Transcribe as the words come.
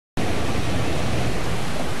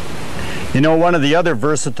You know, one of the other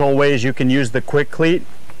versatile ways you can use the quick cleat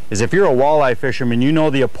is if you're a walleye fisherman, you know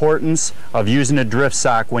the importance of using a drift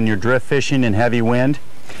sock when you're drift fishing in heavy wind.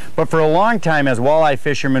 But for a long time as walleye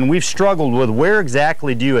fishermen, we've struggled with where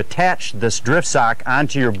exactly do you attach this drift sock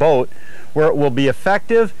onto your boat where it will be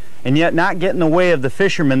effective and yet not get in the way of the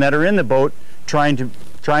fishermen that are in the boat trying to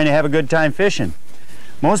have a good time fishing.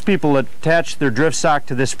 Most people attach their drift sock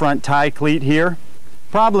to this front tie cleat here.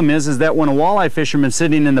 Problem is that when a walleye fisherman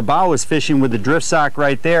sitting in the bow is fishing with the drift sock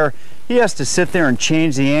right there, he has to sit there and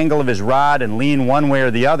change the angle of his rod and lean one way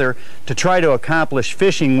or the other to try to accomplish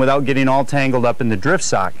fishing without getting all tangled up in the drift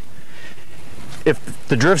sock. If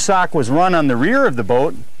the drift sock was run on the rear of the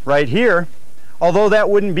boat right here, although that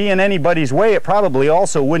wouldn't be in anybody's way, it probably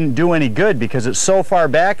also wouldn't do any good because it's so far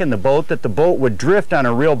back in the boat that the boat would drift on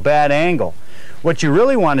a real bad angle. What you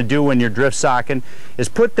really want to do when you're drift socking is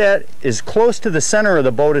put that as close to the center of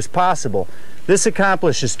the boat as possible. This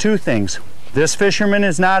accomplishes two things. This fisherman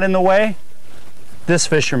is not in the way. This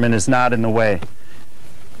fisherman is not in the way.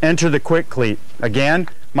 Enter the quick cleat. Again,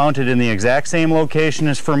 mounted in the exact same location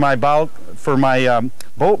as for my boat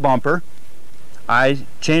bumper. I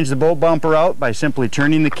change the boat bumper out by simply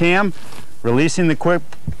turning the cam, releasing the quick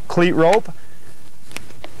cleat rope,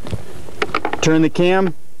 turn the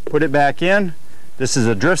cam, put it back in. This is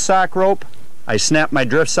a drift sock rope. I snap my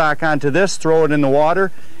drift sock onto this, throw it in the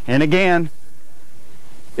water, and again,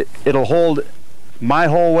 it'll hold my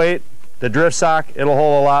whole weight. The drift sock, it'll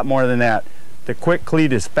hold a lot more than that. The quick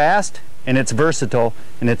cleat is fast and it's versatile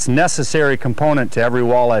and it's a necessary component to every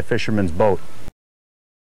walleye fisherman's boat.